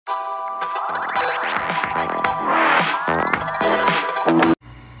Hello!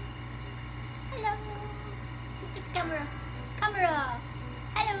 Look at camera! Camera!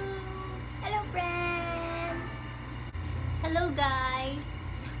 Hello! Hello friends! Hello guys!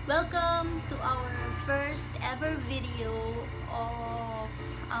 Welcome to our first ever video of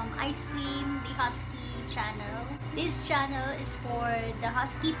ICE-CREAM D Husky Channel. This channel is for the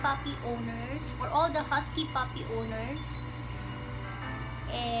husky puppy owners, for all the husky puppy owners,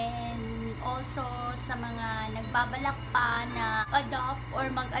 and also sa mga nagbabalak pa na adopt or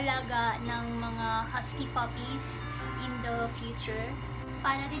mag-alaga ng mga husky puppies in the future.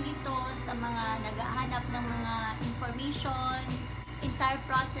 Para din ito sa mga naghahanap ng mga informations, entire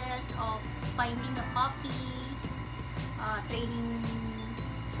process of finding a puppy, training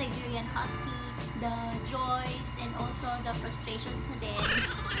Siberian Husky, the joys and also the frustrations na din.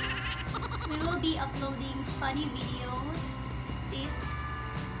 We will be uploading funny videos, tips,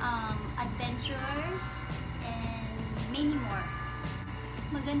 adventures, and many more.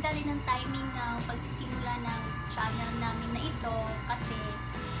 Maganda rin ang timing ng pagsisimula ng channel namin na ito kasi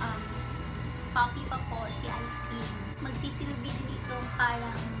puppy pa po si ICE-CREAM. Magsisilbi din ito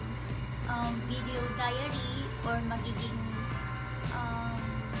parang video diary or magiging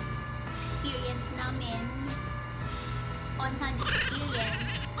experience namin, on-hand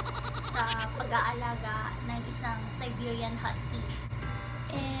experience sa pag-aalaga ng isang Siberian Husky.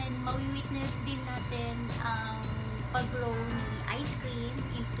 And mawi-witness din natin ang pag-grow ni ICE-CREAM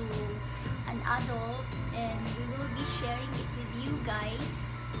into an adult, and we will be sharing it with you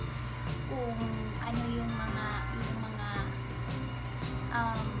guys kung ano yung mga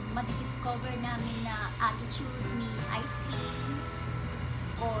madidiscover namin na attitude ni ICE-CREAM,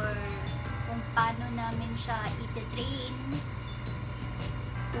 or kung paano namin siya ite-train,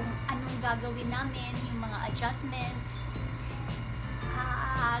 kung anong gagawin namin, yung mga adjustments,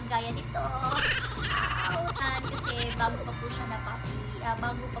 gaya nito. Kasi bago pa po siya na puppy,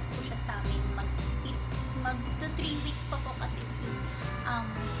 bago pa po siya sa amin, mag 3 weeks pa po kasi si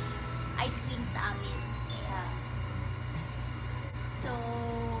ICE-CREAM sa amin. Kaya, so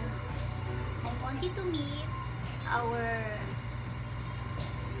I want you to meet our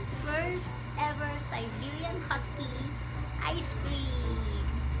first ever Siberian Husky, ICE-CREAM.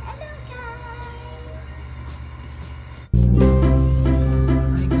 Hello guys!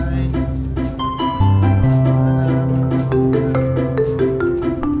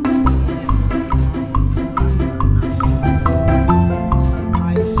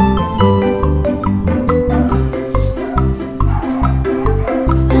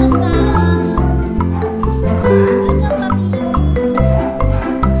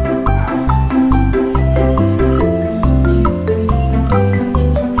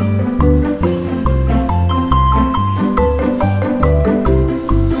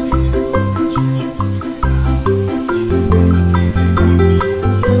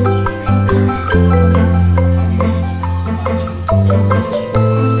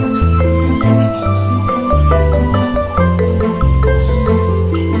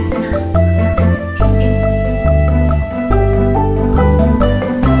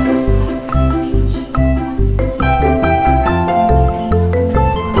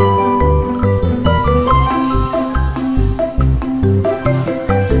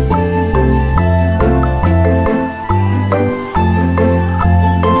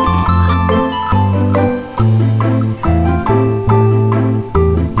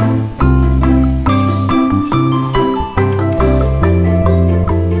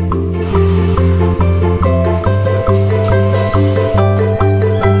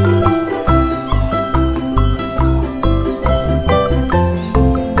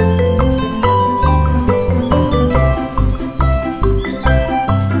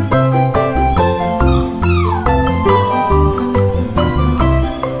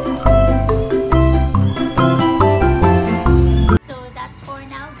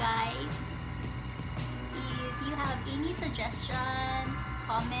 Suggestions,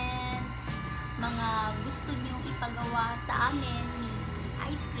 comments, mga gusto nyong ipagawa sa amin ni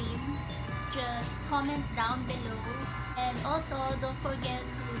ICE-CREAM, just comment down below. And also, don't forget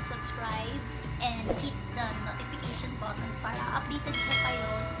to subscribe and hit the notification button para updated po kayo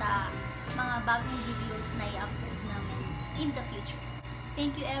sa mga bagong videos na i-upload namin in the future.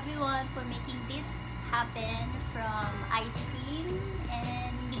 Thank you everyone for making this happen from ICE-CREAM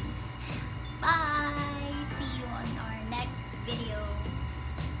and me. Bye!